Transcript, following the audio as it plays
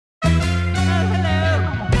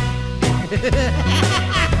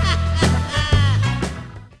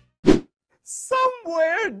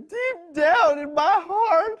Somewhere deep down in my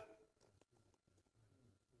heart,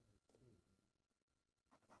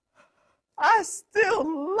 I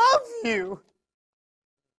still love you.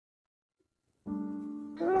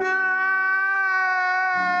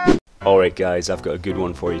 Alright guys, I've got a good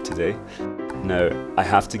one for you today. Now, I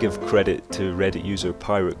have to give credit to Reddit user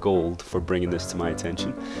Pirate Gold for bringing this to my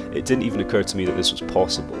attention. It didn't even occur to me that this was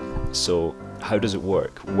possible. So, how does it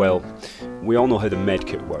work? Well, we all know how the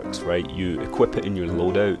medkit works, right? You equip it in your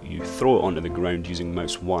loadout, you throw it onto the ground using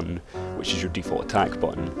mouse 1, which is your default attack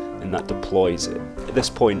button, and that deploys it. At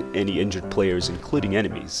this point, any injured players, including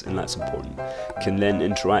enemies, and that's important, can then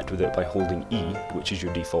interact with it by holding E, which is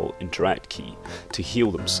your default interact key, to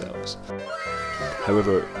heal themselves.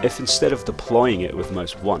 However, if instead of deploying it with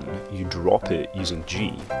mouse 1, you drop it using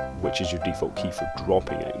G, which is your default key for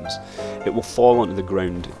dropping items, it will fall onto the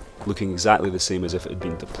ground looking exactly the same as if it had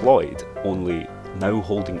been deployed, only now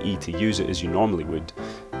holding E to use it as you normally would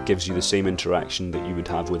gives you the same interaction that you would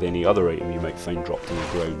have with any other item you might find dropped on the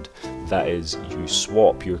ground. That is, you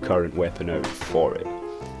swap your current weapon out for it.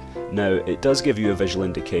 Now, it does give you a visual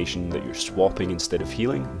indication that you're swapping instead of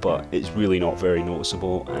healing, but it's really not very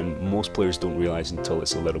noticeable, and most players don't realise until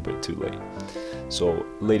it's a little bit too late. So,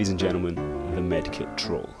 ladies and gentlemen, the Medkit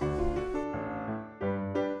Troll.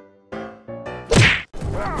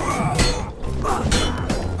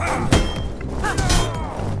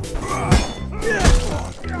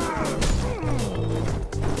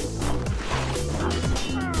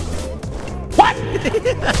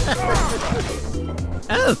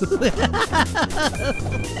 Oh!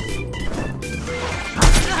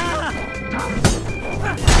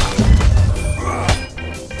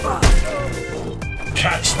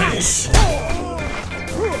 Catch this!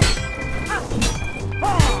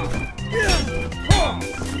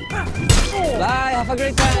 Bye, have a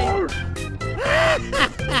great time!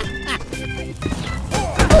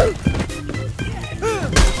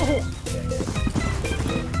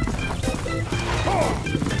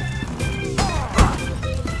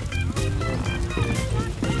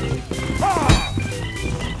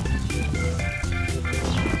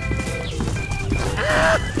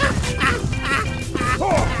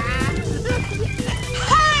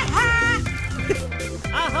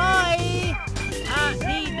 Ahoy!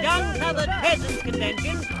 The dung-covered peasants'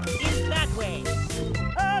 convention is that way.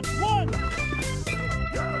 At once!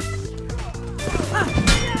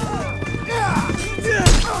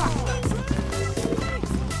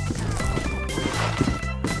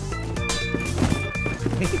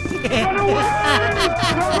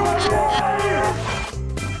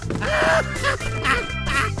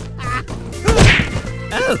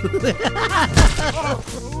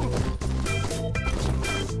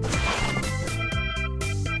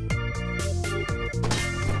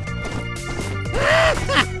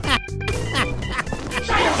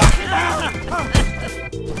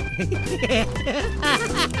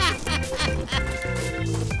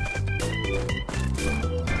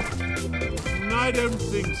 I don't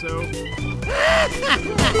think so.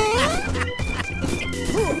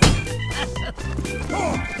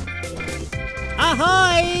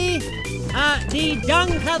 Ahoy! The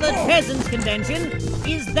dung-covered peasants' convention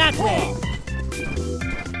is that way.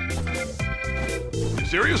 You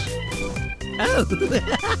serious? Oh!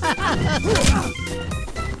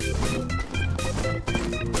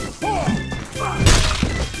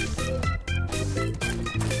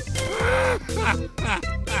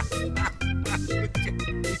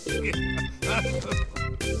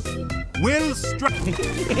 Will strike.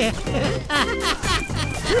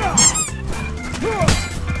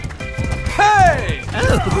 Hey!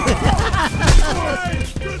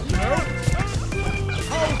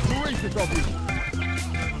 How gracious of you!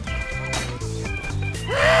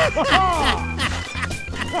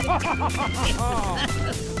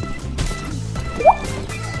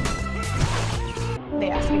 They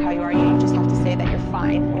ask you how you are, you just have to say that you're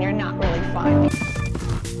fine when you're not really fine.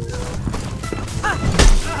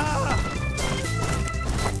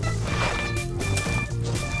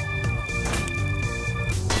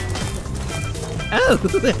 Oh!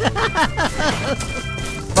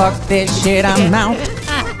 Fuck this shit, I'm out.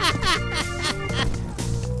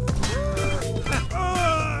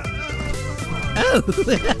 Oh!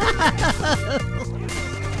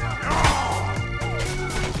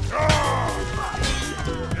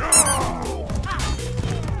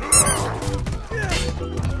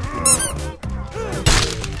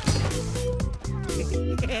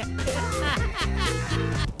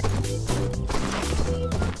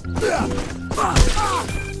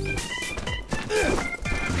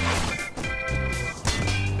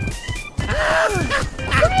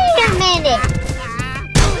 stand it.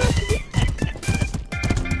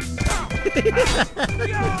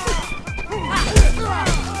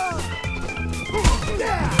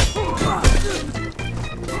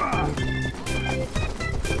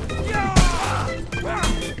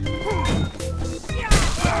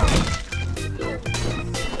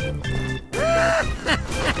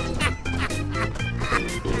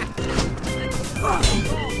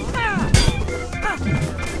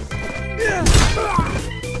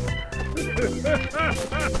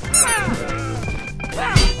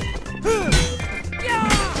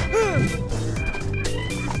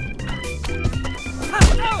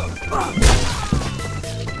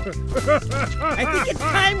 I think it's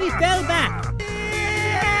time we fell back.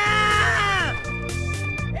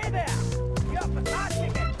 Hey there! You up for hot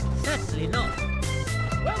chicken? Certainly not.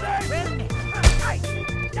 Well then! Well met.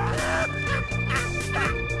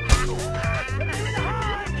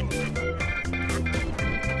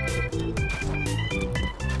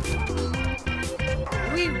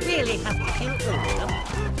 We really have to kill all of them.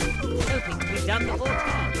 Hoping to be done before tea.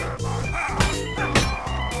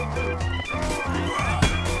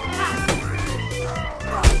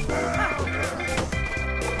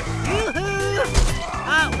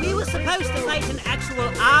 We were supposed to fight an actual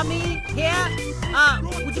army here.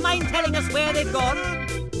 Would you mind telling us where they've gone?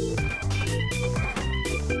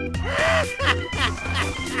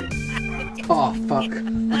 Oh, fuck.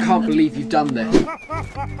 I can't believe you've done this.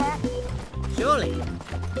 Surely.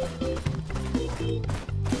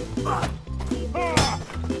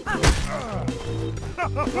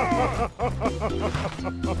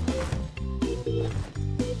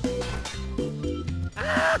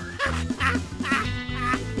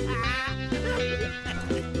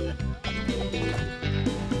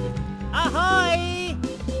 Ahoy!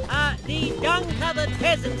 The dung-covered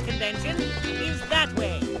peasants convention is that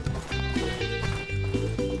way.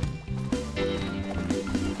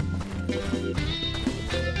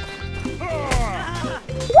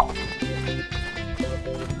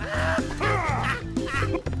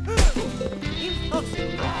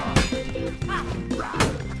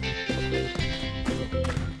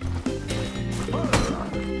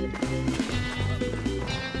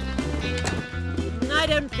 I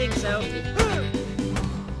don't think so.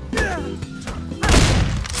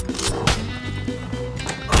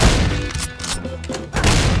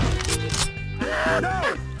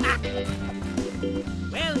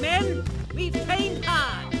 Well, men, we've trained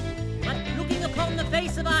hard, but looking upon the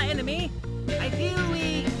face of our enemy, I feel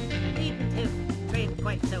we needn't have trained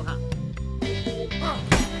quite so hard.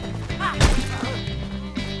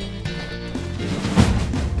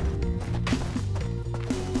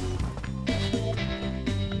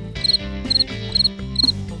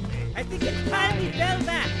 I think it's time we fell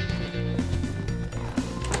back.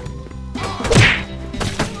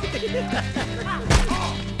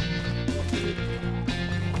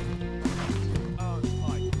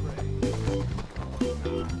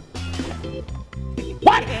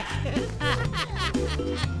 What?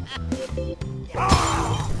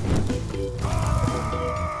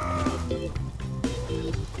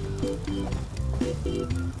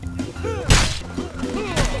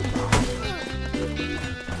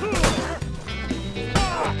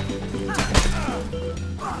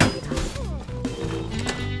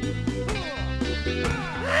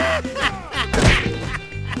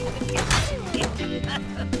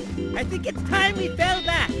 I think it's time we fell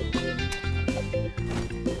back.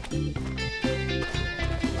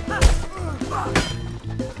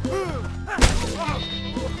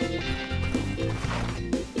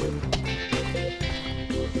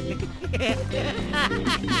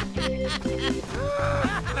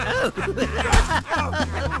 Oh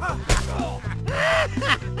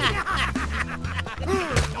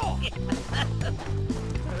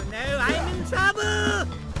no, I'm in trouble!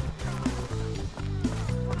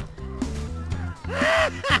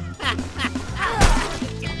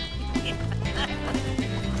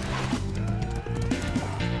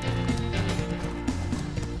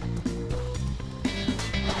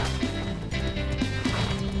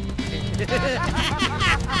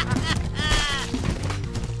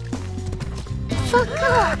 Fuck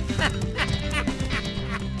off.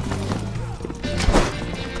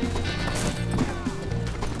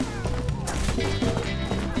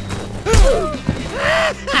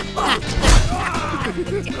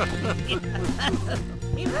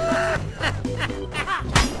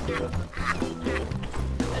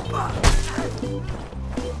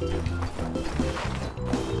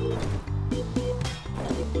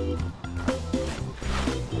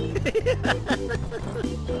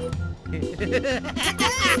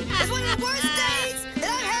 It's one of the worst days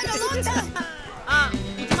that I've had in a long time.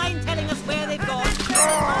 Would you mind telling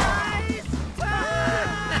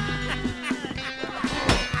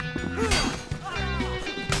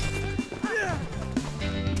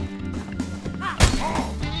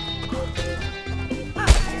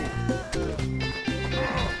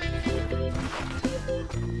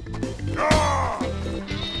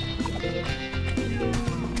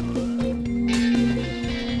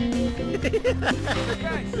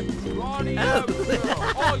Rightio, sir.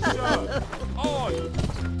 Aye, sir. Aye.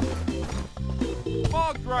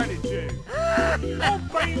 My gratitude. I'm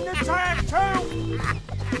being attacked too.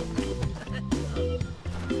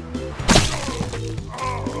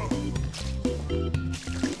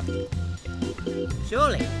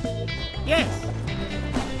 Surely. Yes.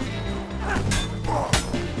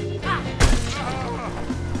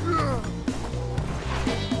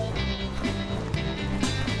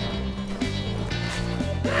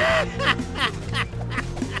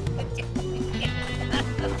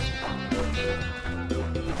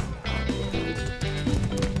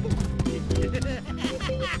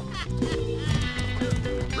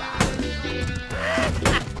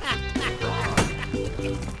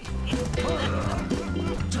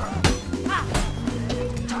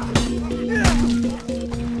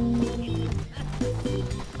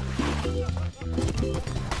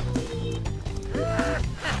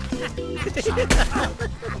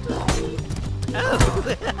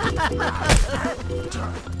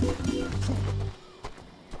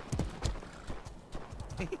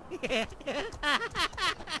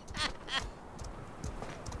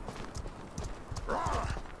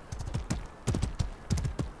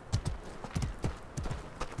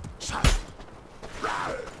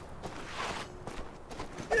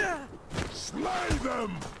 Slay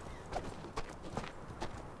them!